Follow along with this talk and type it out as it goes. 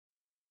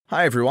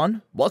Hi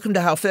everyone, welcome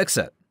to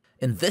How-FixIT.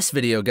 In this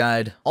video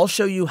guide, I'll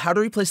show you how to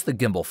replace the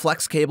gimbal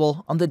flex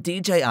cable on the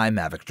DJI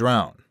Mavic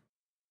drone.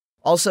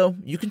 Also,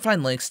 you can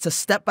find links to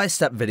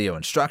step-by-step video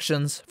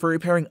instructions for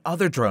repairing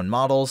other drone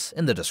models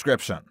in the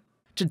description.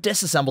 To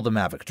disassemble the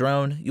Mavic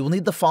drone, you will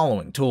need the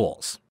following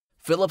tools: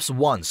 Phillips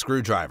 1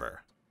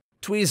 screwdriver,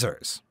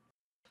 tweezers,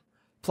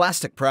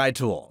 plastic pry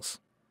tools,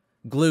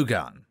 glue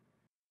gun.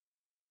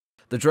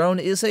 The drone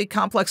is a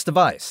complex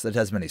device that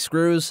has many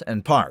screws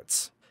and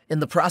parts. In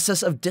the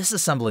process of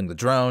disassembling the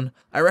drone,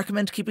 I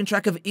recommend keeping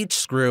track of each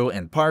screw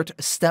and part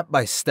step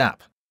by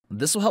step.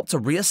 This will help to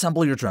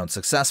reassemble your drone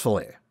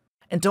successfully.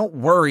 And don't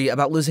worry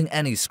about losing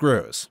any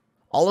screws.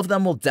 All of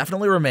them will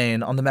definitely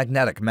remain on the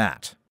magnetic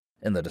mat.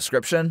 In the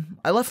description,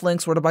 I left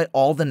links where to buy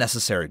all the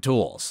necessary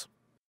tools.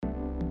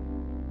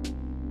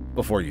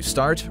 Before you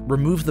start,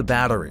 remove the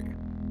battery.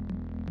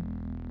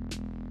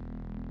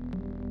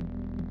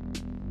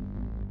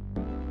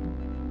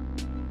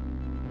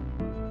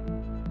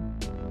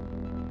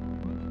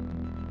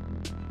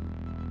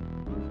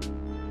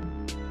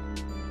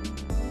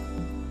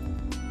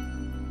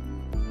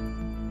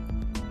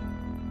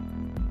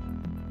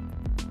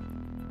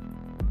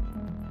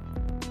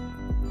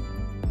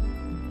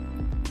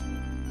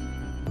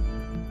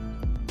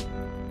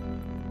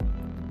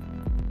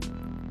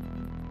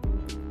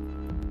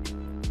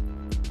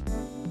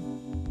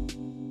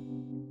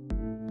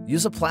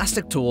 Use a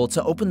plastic tool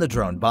to open the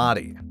drone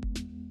body.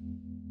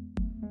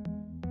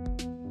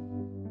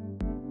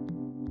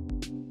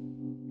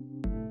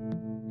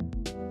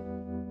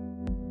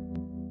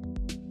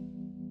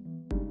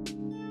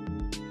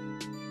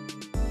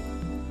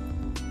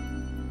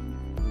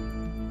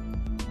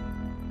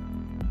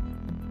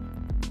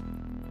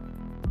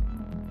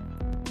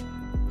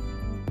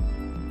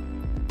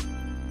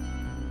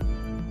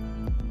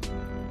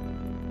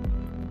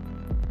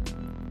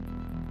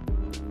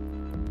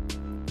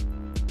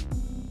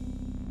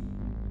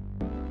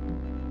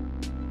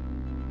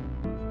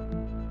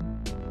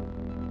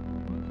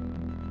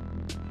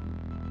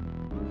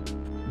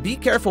 Be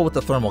careful with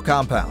the thermal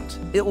compound.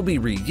 It will be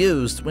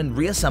reused when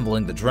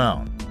reassembling the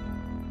drone.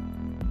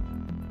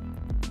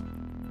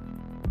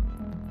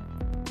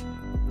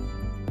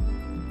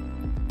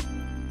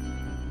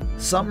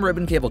 Some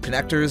ribbon cable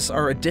connectors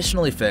are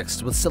additionally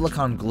fixed with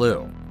silicone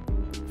glue.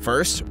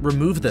 First,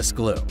 remove this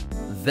glue.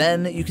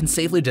 Then you can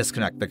safely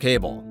disconnect the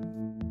cable.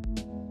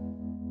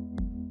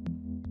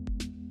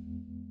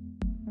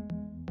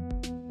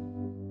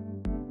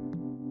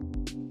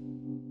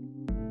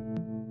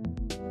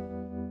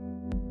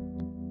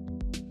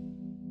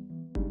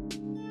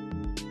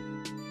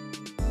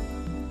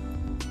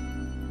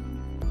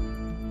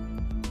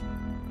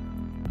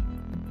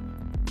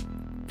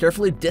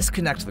 Carefully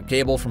disconnect the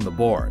cable from the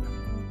board.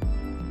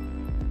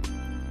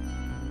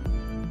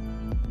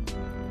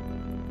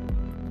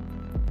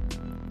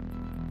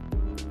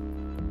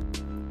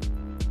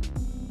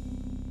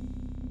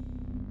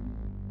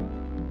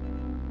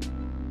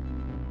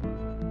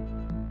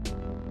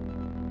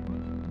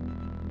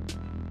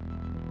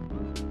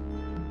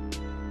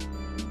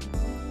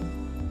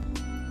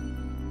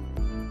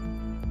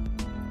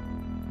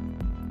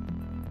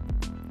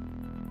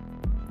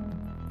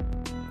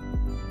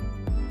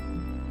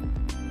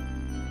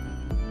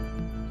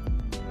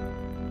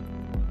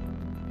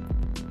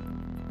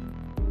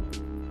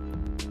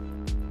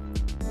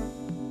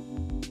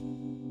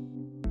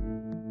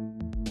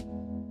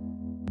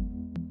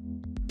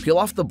 Peel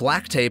off the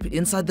black tape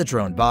inside the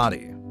drone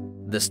body.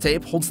 This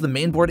tape holds the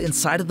mainboard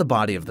inside of the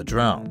body of the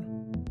drone.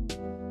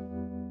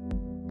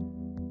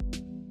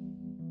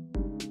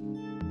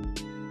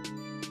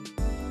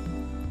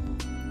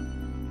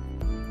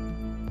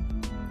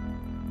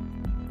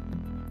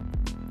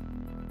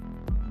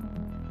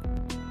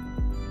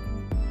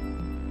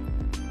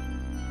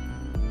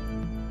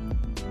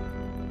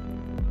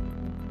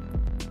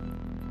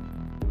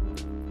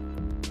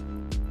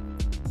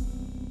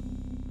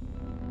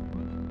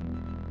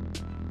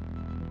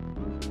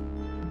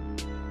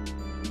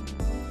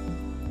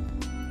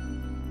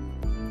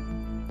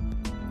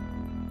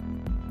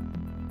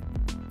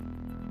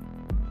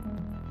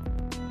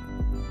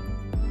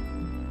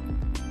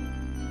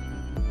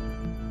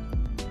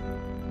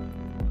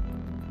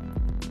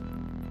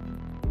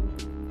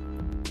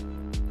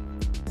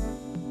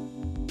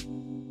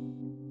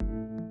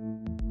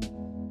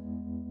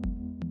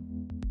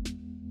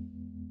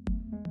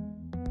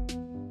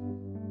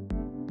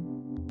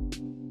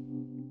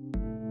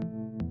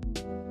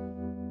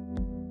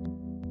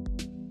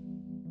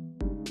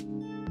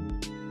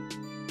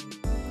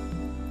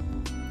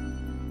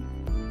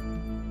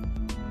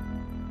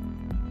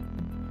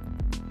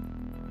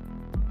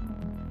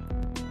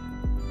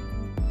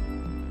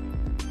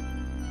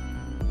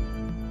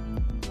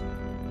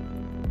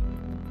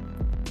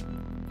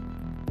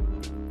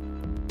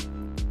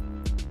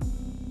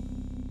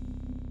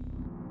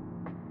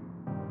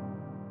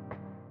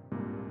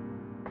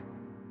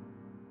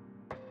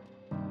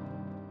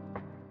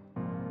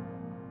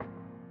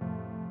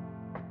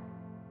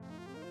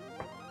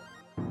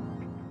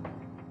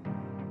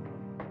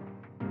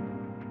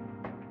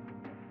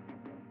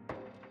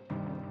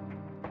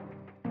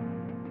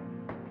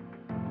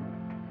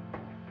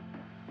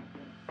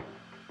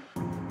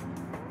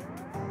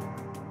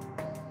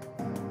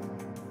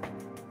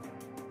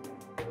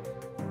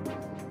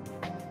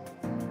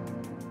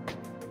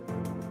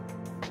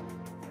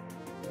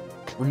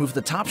 remove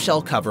the top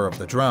shell cover of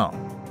the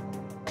drone.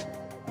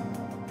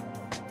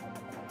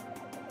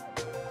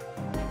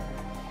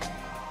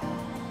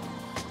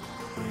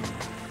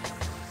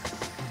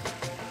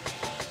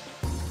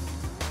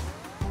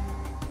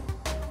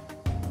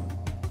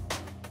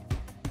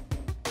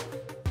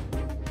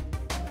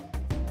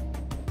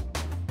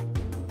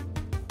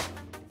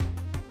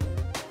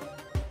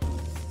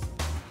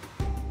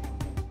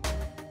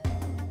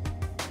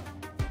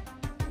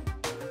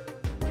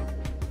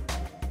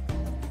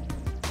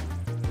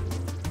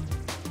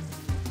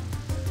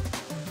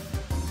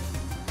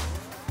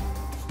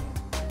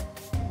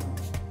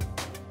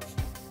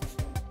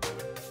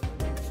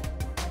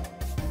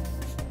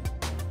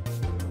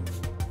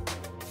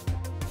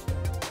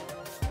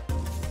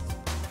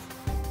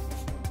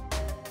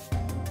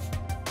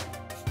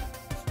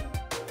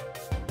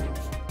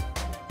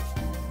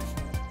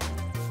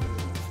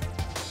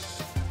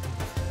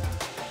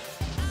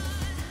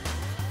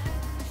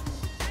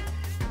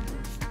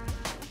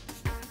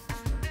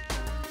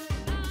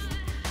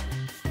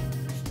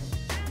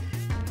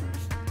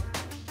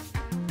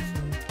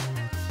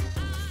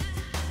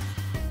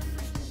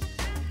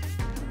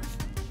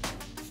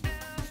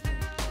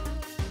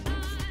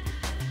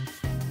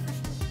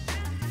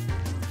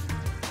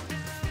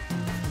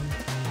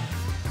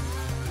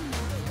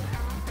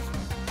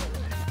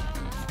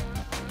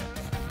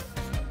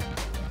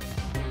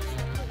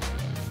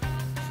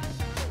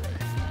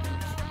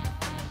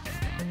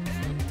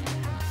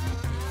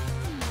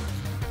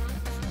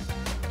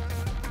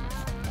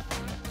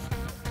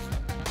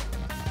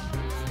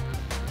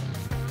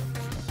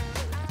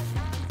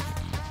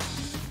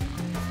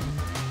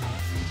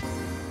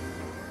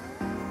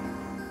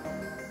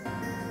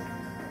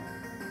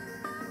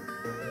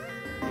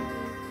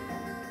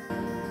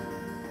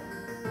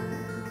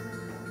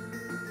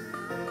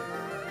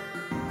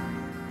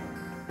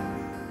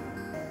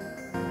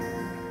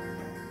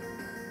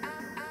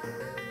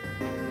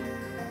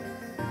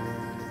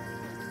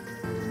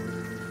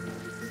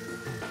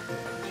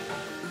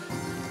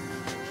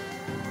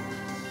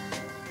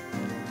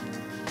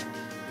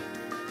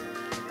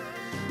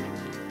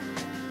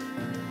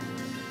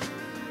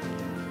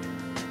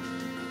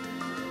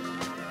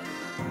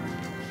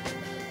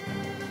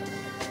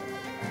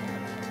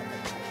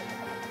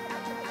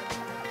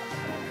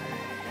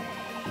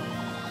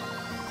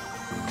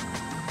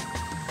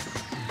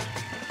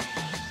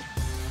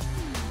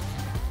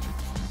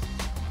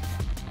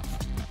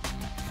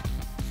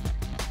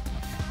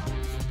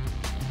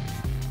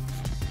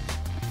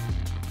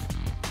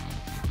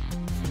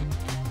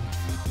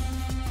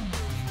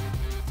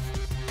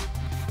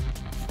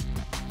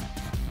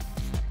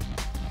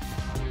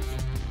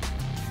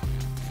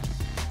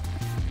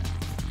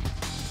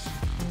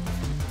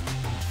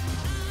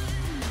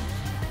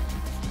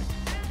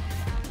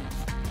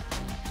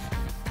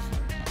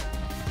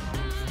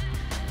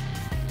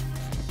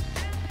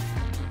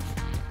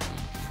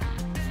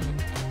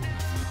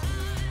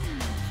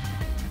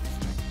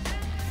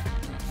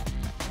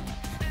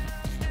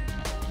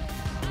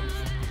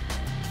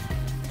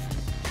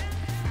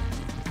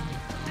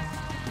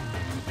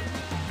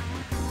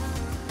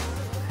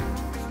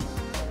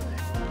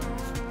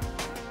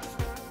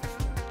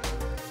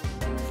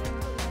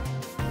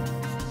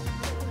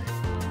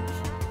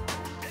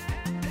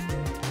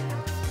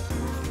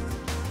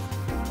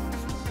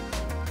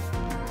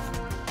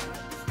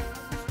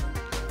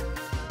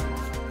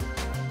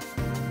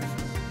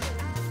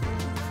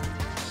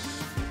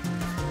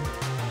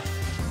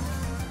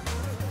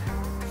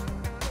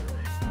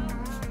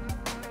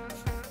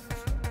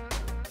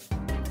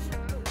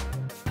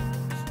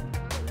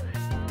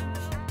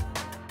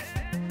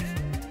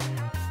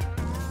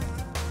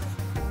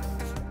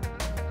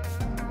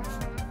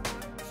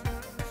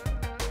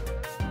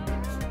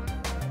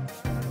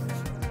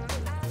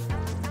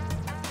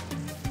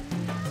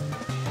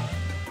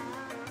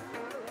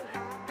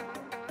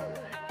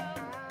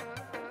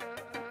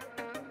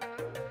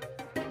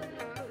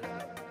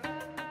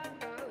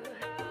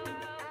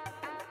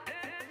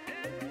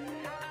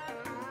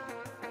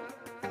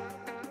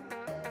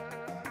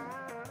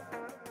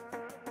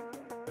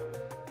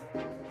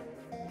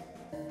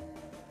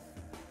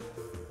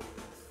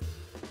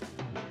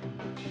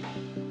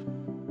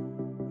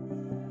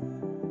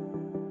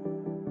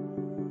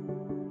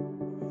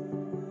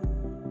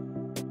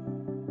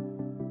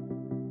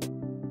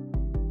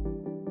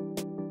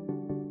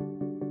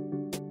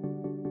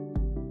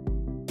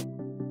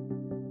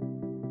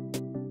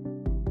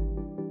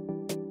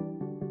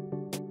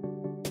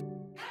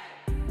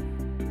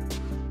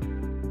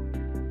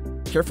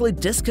 Carefully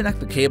disconnect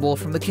the cable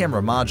from the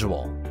camera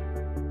module.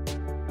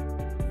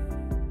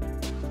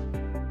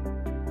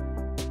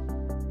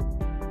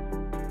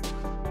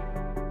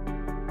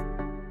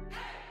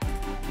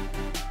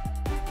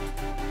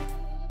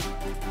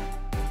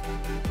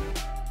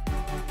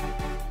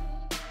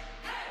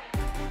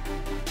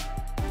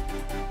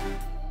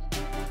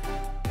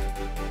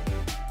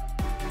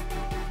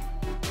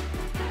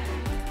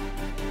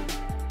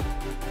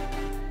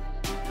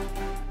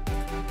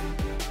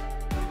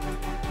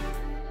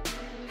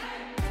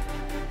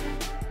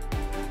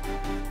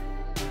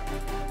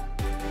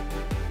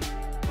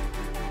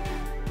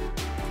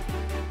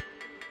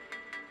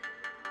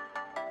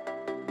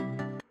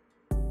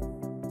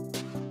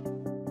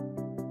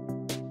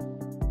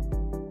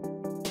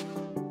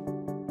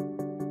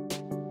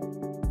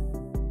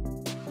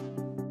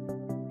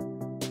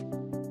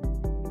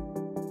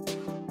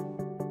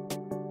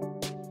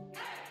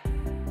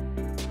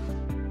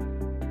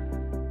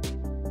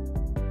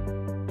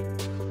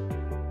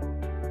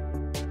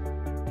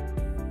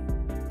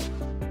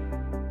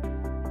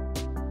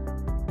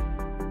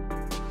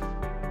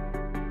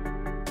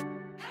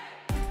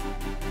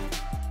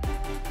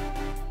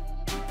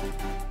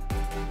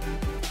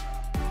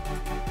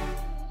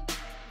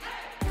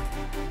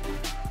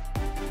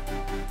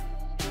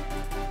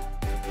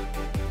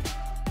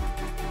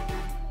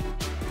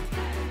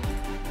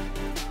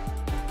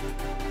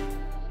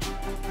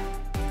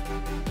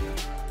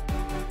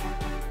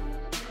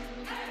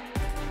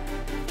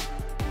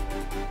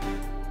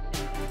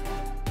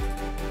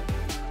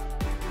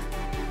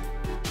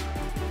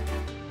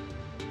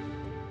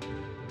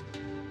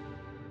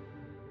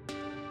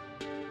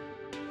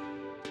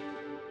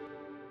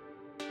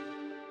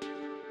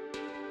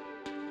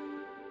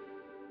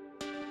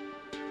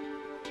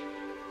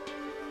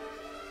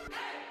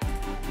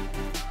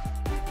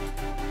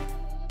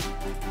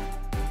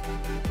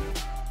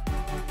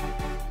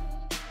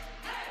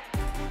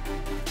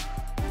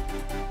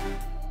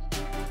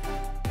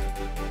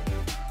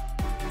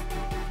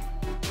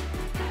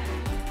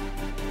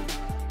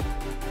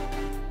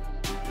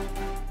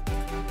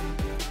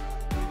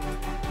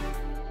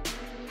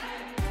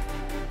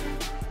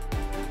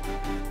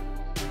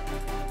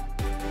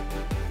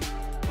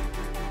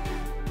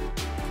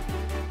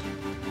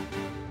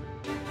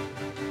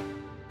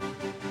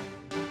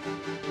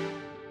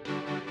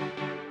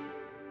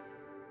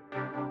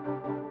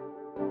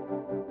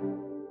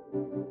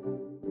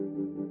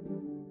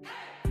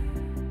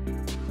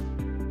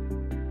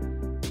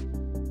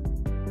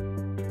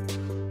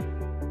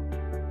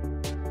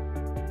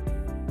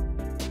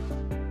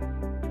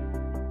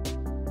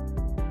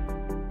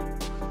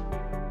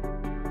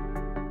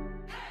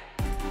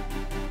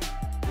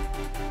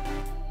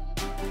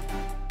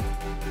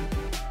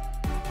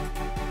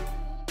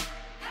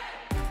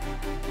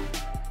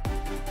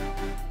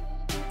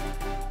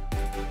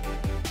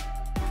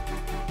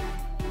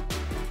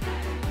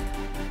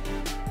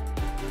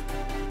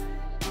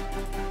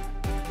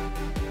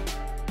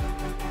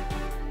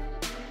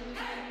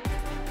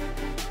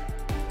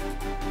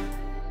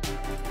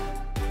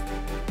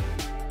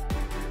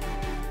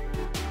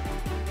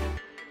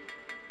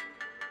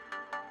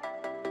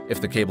 If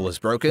the cable is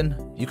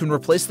broken, you can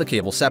replace the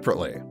cable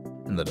separately.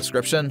 In the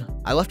description,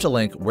 I left a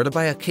link where to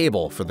buy a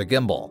cable for the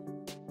gimbal.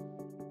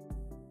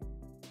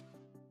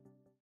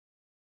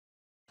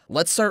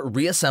 Let's start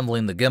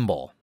reassembling the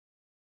gimbal.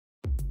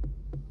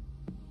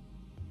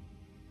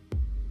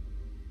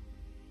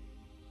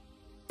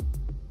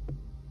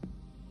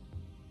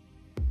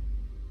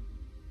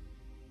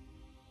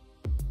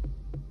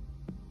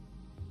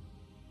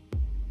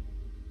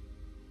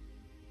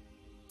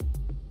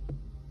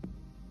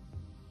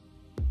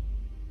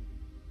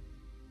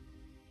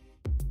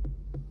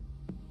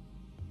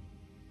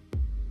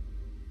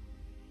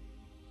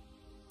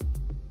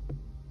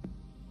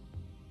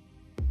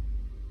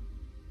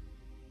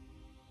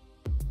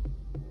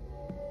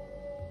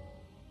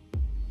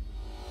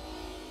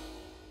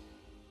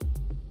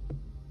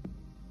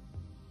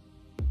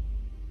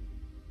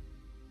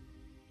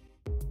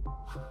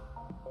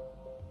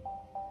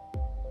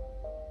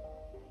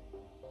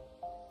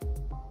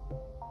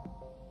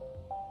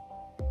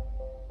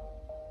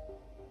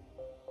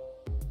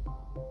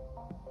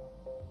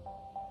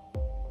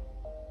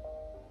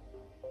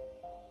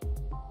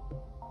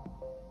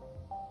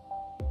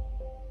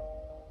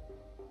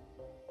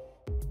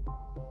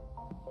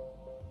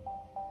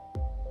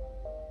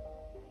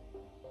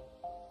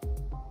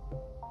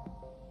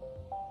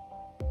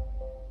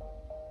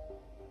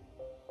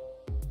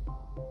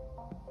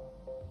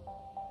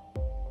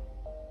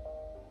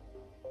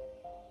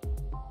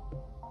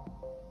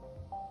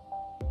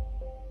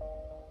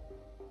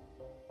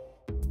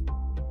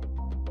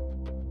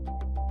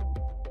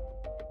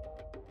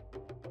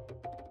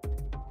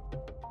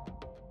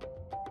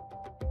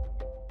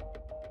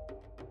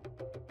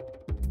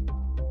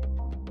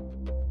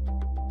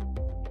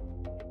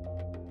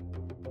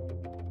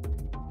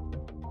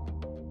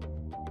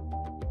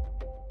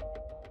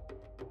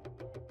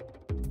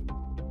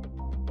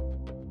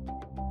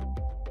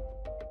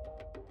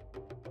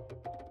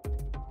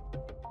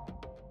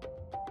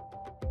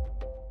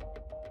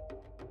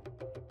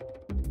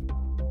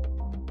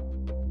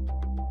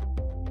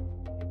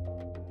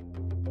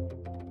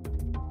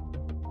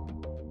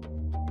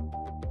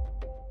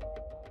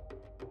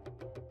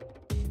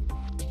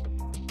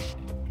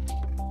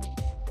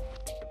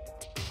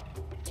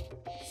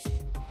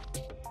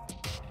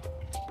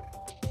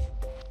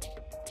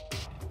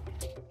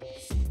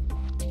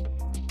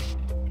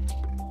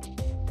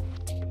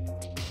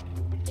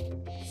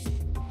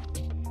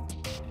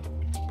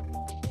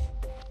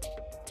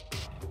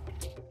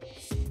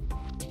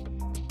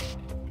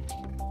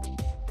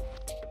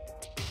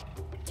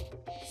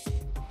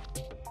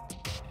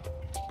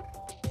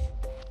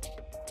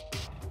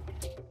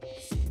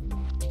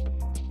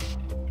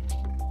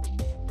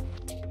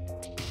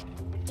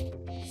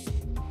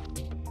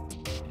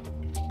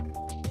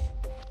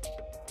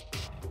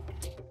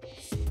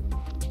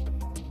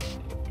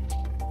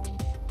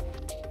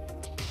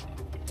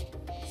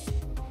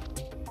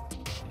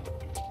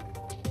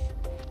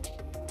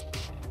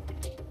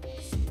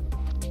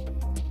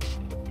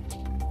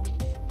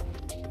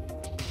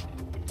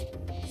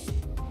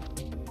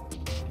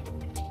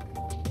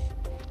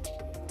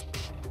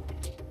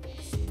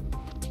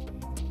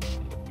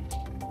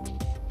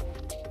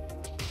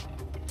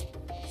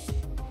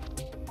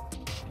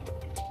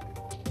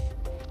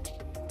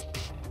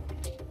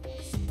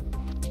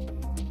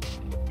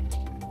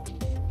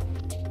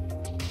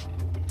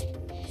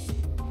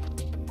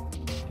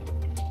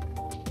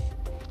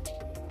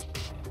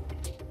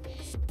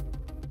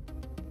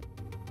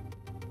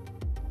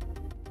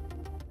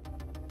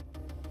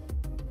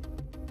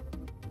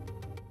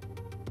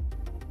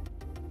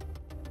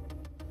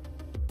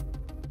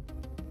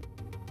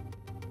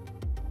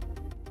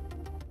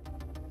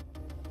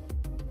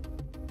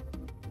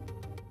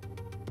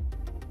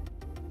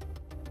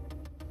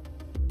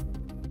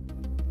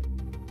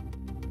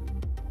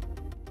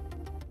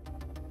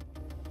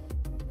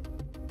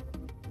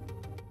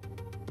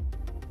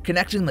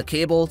 Connecting the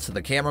cable to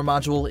the camera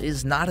module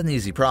is not an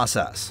easy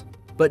process,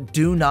 but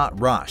do not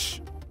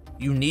rush.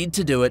 You need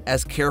to do it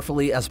as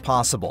carefully as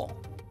possible.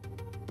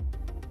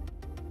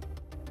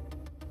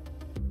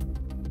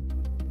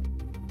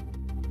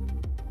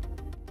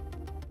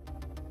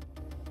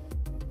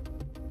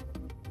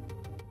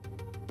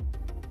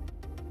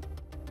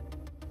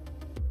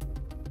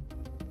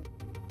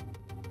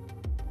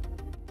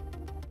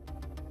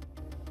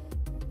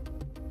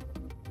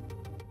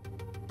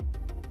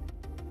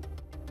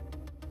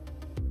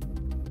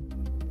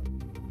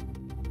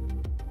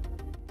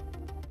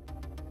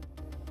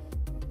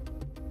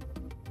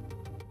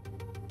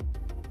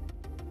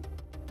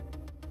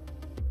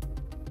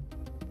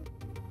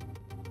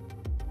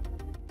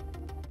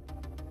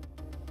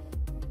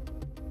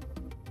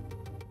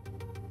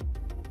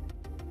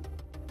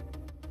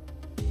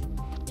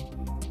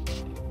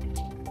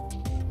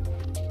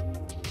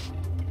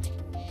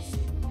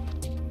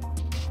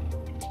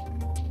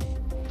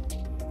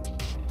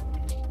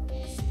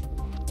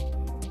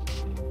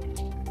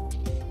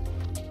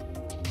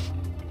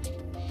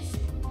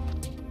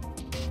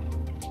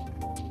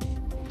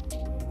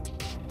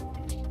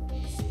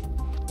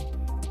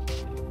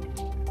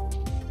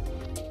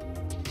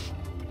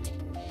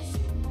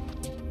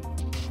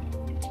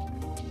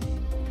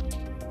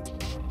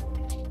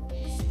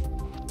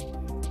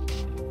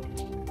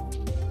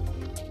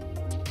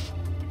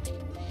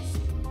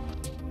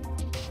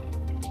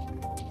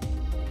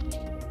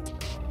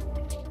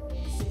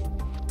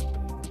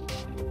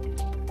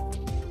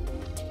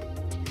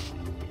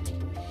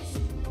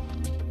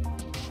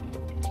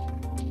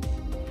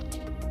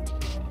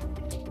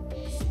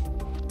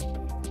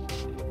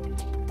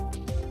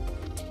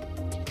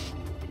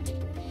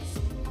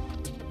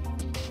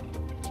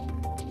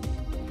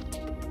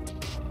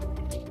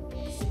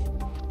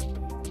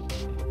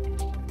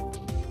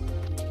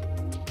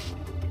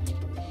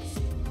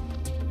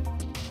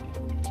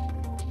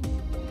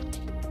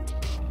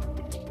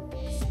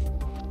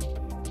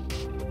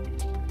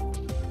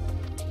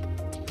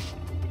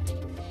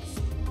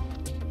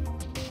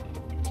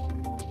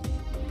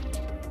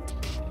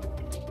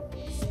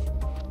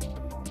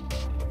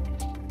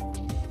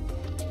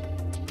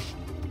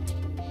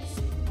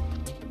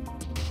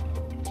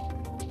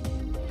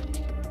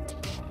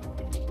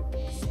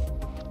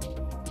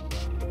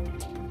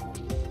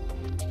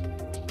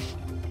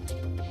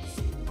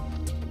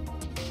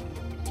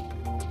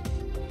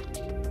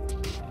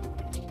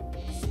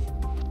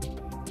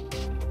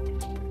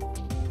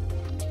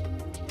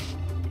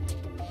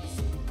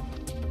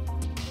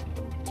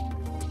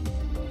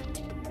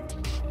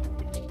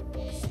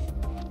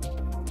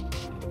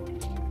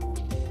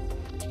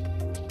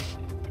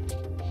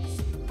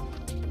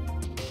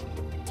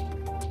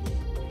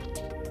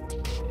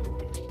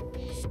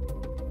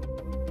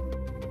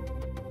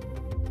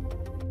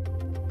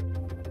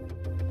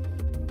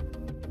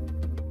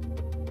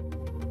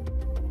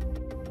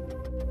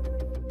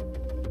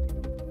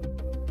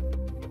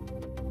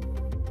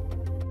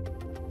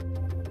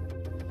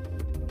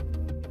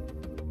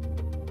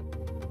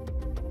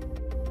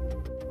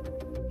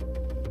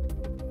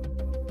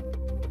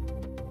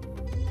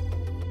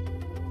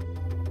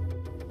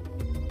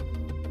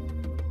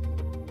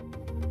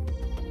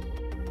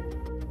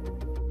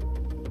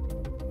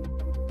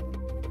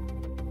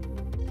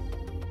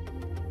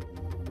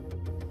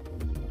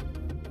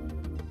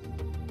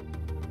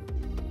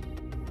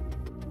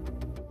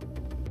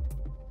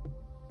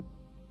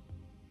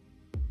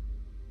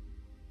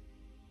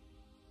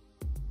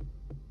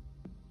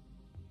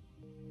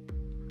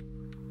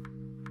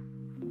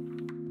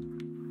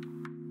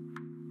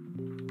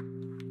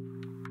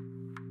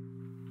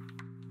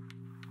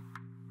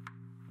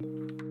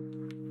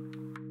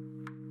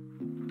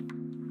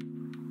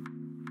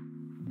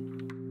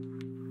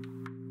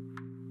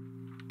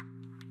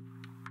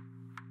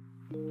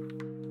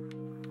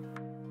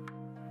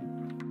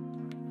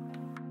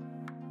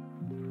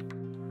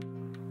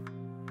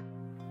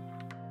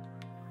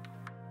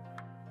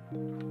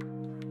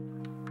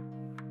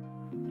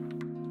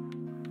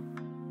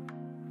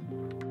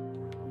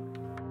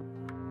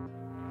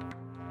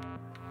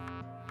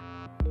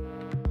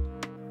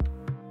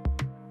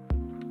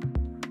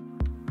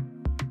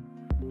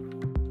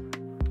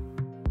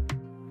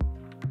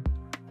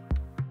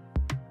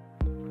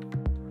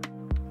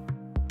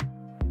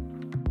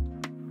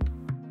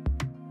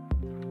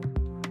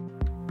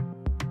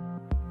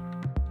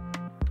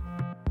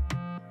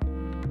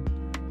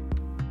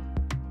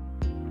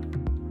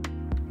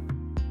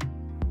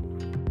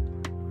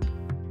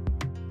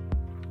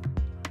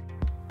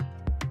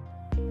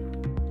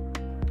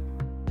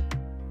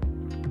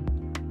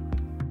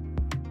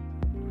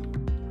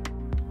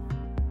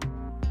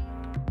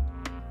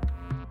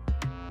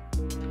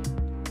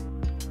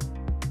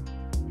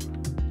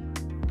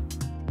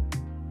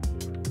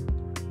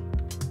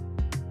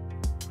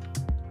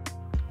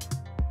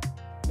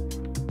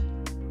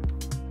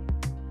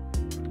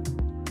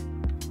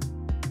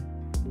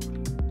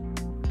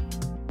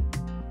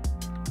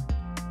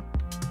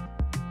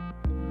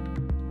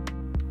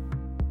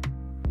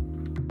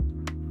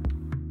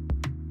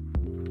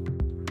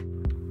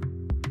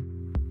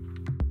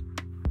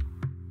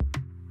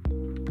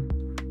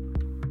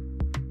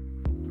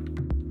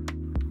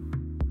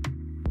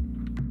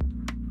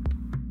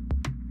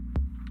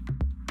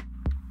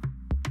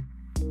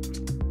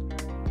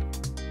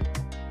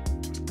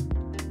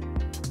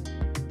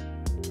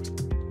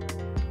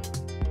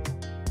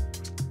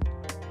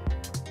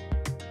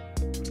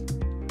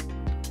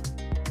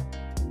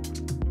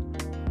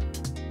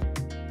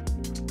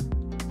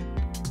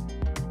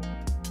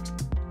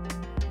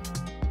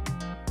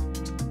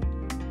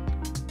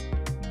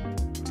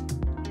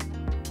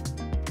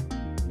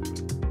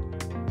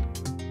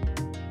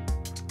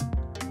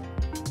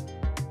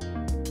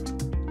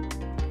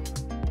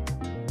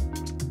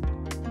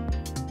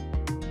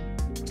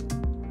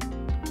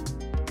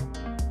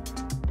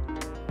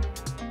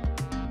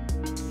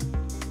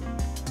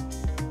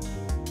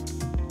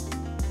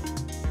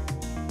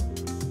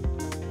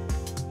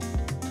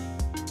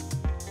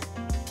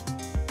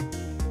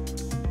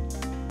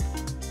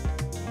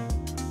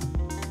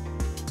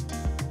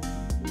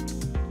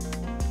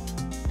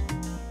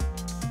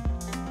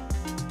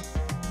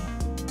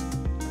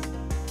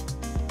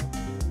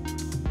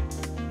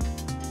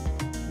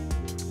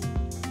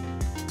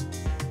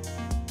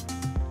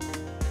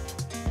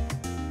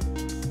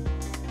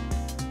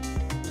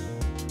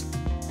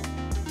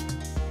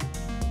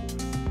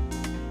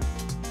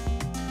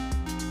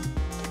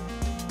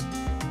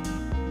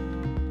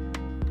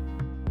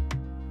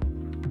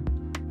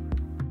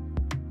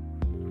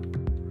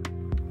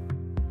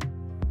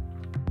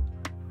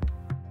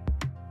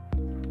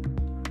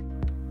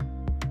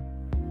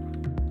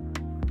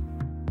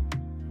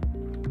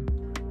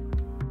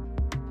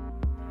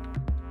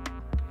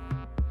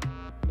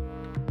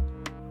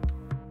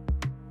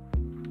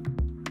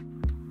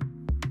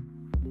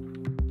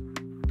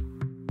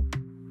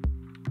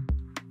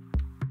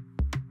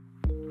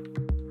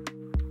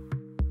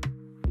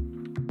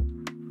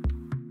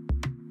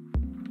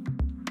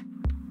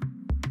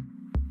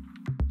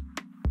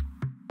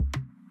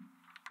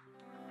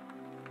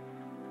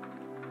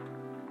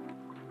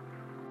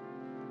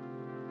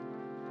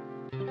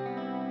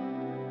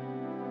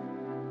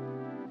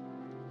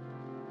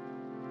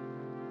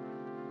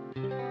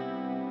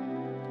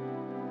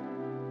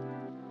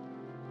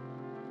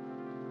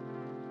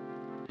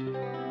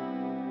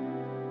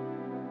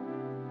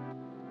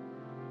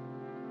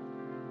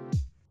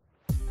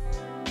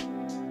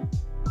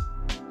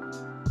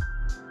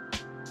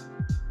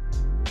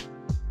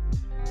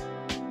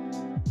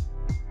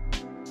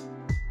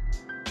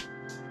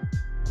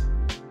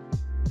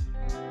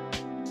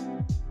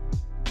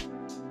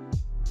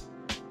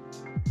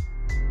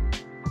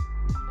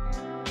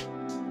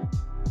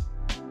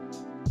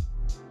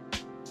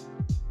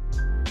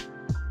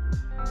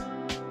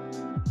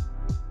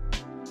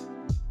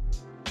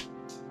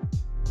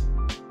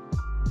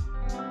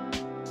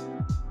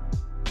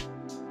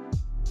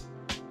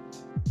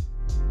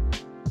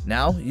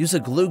 Now, use a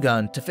glue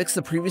gun to fix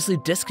the previously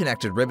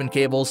disconnected ribbon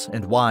cables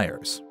and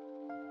wires.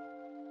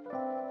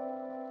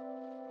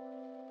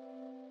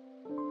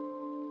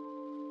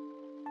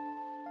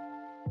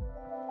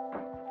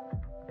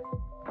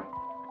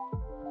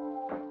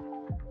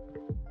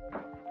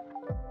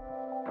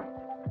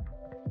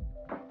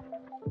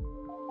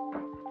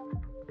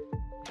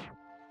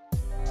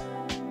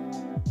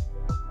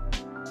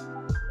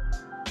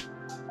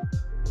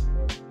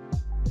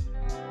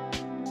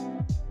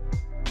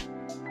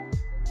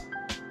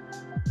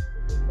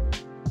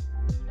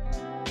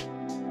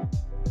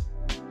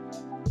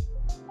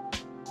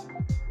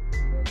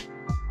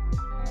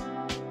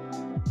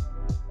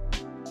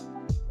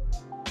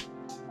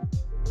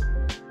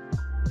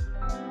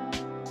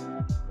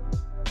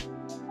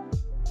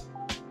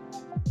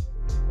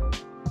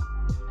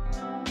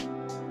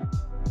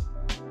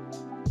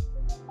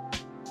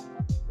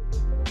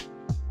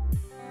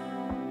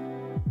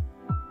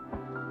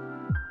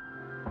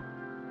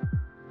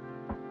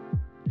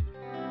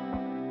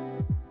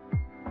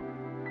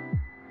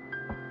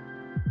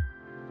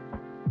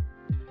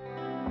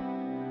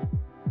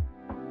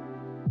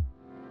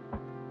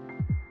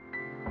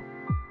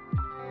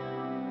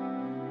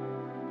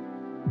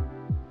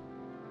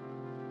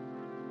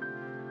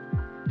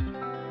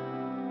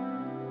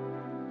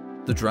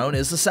 The drone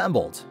is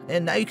assembled,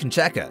 and now you can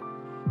check it.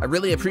 I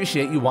really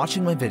appreciate you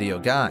watching my video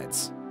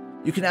guides.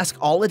 You can ask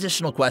all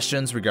additional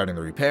questions regarding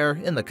the repair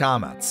in the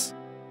comments.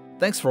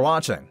 Thanks for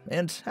watching,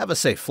 and have a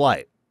safe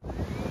flight.